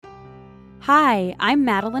Hi, I'm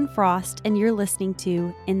Madeline Frost, and you're listening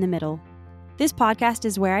to In the Middle. This podcast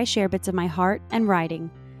is where I share bits of my heart and writing.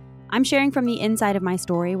 I'm sharing from the inside of my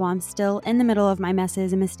story while I'm still in the middle of my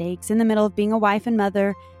messes and mistakes, in the middle of being a wife and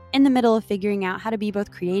mother, in the middle of figuring out how to be both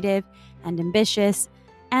creative and ambitious,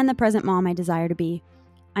 and the present mom I desire to be.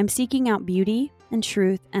 I'm seeking out beauty and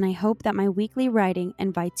truth, and I hope that my weekly writing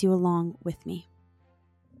invites you along with me.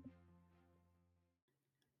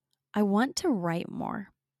 I want to write more.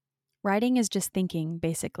 Writing is just thinking,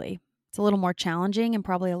 basically. It's a little more challenging and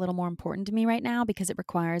probably a little more important to me right now because it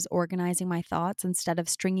requires organizing my thoughts instead of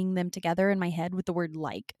stringing them together in my head with the word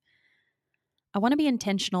like. I want to be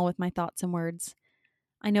intentional with my thoughts and words.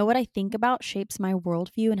 I know what I think about shapes my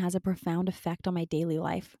worldview and has a profound effect on my daily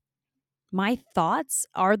life. My thoughts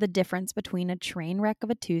are the difference between a train wreck of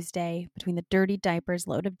a Tuesday, between the dirty diapers,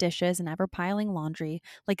 load of dishes, and ever piling laundry.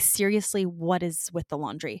 Like, seriously, what is with the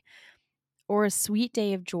laundry? Or a sweet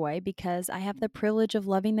day of joy because I have the privilege of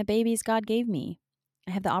loving the babies God gave me.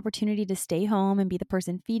 I have the opportunity to stay home and be the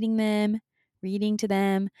person feeding them, reading to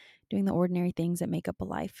them, doing the ordinary things that make up a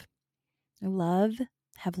life.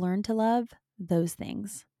 Have learned to love those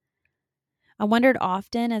things. I wondered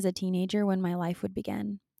often as a teenager when my life would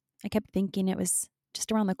begin. I kept thinking it was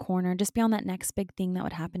just around the corner, just beyond that next big thing that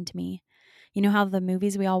would happen to me. You know how the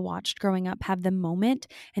movies we all watched growing up have the moment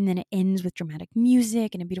and then it ends with dramatic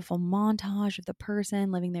music and a beautiful montage of the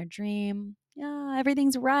person living their dream. Yeah,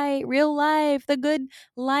 everything's right. Real life, the good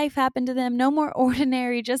life happened to them. No more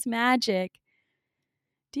ordinary, just magic.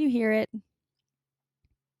 Do you hear it?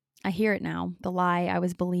 I hear it now. The lie I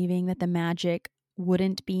was believing that the magic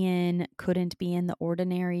couldn't be in the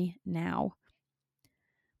ordinary now.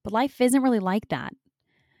 But life isn't really like that.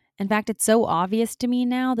 In fact, it's so obvious to me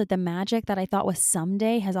now that the magic that I thought was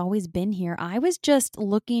someday has always been here. I was just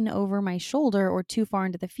looking over my shoulder or too far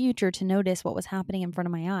into the future to notice what was happening in front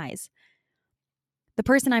of my eyes. The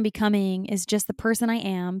person I'm becoming is just the person I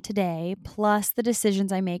am today, plus the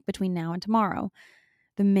decisions I make between now and tomorrow.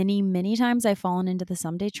 The many, many times I've fallen into the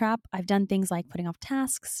someday trap, I've done things like putting off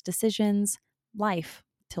tasks, decisions, life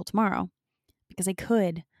till tomorrow because I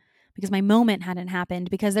could, because my moment hadn't happened,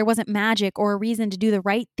 because there wasn't magic or a reason to do the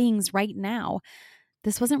right things right now.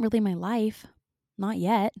 This wasn't really my life. Not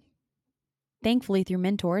yet. Thankfully, through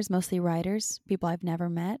mentors, mostly writers, people I've never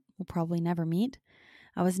met, will probably never meet,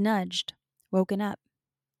 I was nudged, woken up.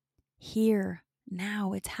 Here,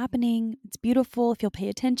 now, it's happening. It's beautiful. If you'll pay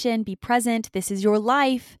attention, be present. This is your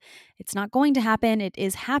life. It's not going to happen. It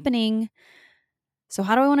is happening. So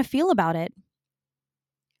how do I want to feel about it?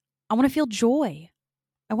 I want to feel joy.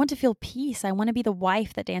 I want to feel peace. I want to be the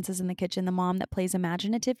wife that dances in the kitchen, the mom that plays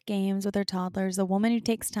imaginative games with her toddlers, the woman who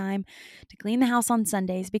takes time to clean the house on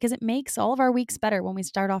Sundays because it makes all of our weeks better when we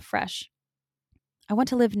start off fresh. I want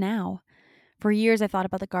to live now. For years, I thought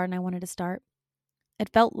about the garden I wanted to start.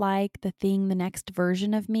 It felt like the thing the next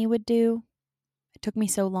version of me would do. It took me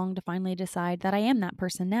so long to finally decide that I am that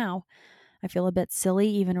person now. I feel a bit silly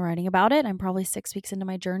even writing about it. I'm probably 6 weeks into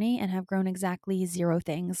my journey and have grown exactly 0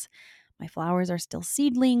 things. My flowers are still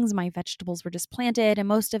seedlings, my vegetables were just planted, and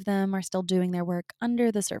most of them are still doing their work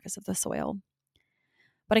under the surface of the soil.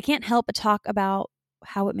 But I can't help but talk about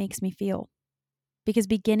how it makes me feel, because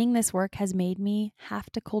beginning this work has made me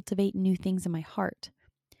have to cultivate new things in my heart.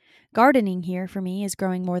 Gardening here for me is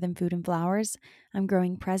growing more than food and flowers. I'm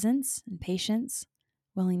growing presence and patience,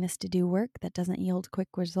 willingness to do work that doesn't yield quick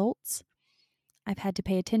results. I've had to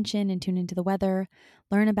pay attention and tune into the weather,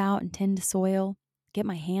 learn about and tend to soil, get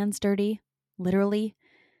my hands dirty, literally.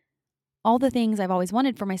 All the things I've always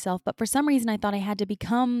wanted for myself, but for some reason I thought I had to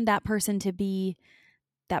become that person to be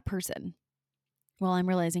that person. Well, I'm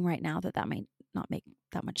realizing right now that might not make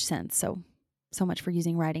that much sense, so much for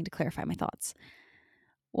using writing to clarify my thoughts.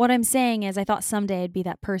 What I'm saying is I thought someday I'd be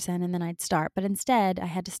that person and then I'd start, but instead I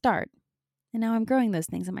had to start. And now I'm growing those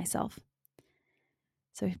things in myself.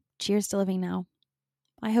 So cheers to living now.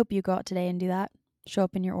 I hope you go out today and do that. Show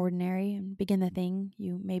up in your ordinary and begin the thing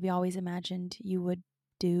you maybe always imagined you would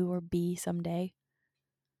do or be someday.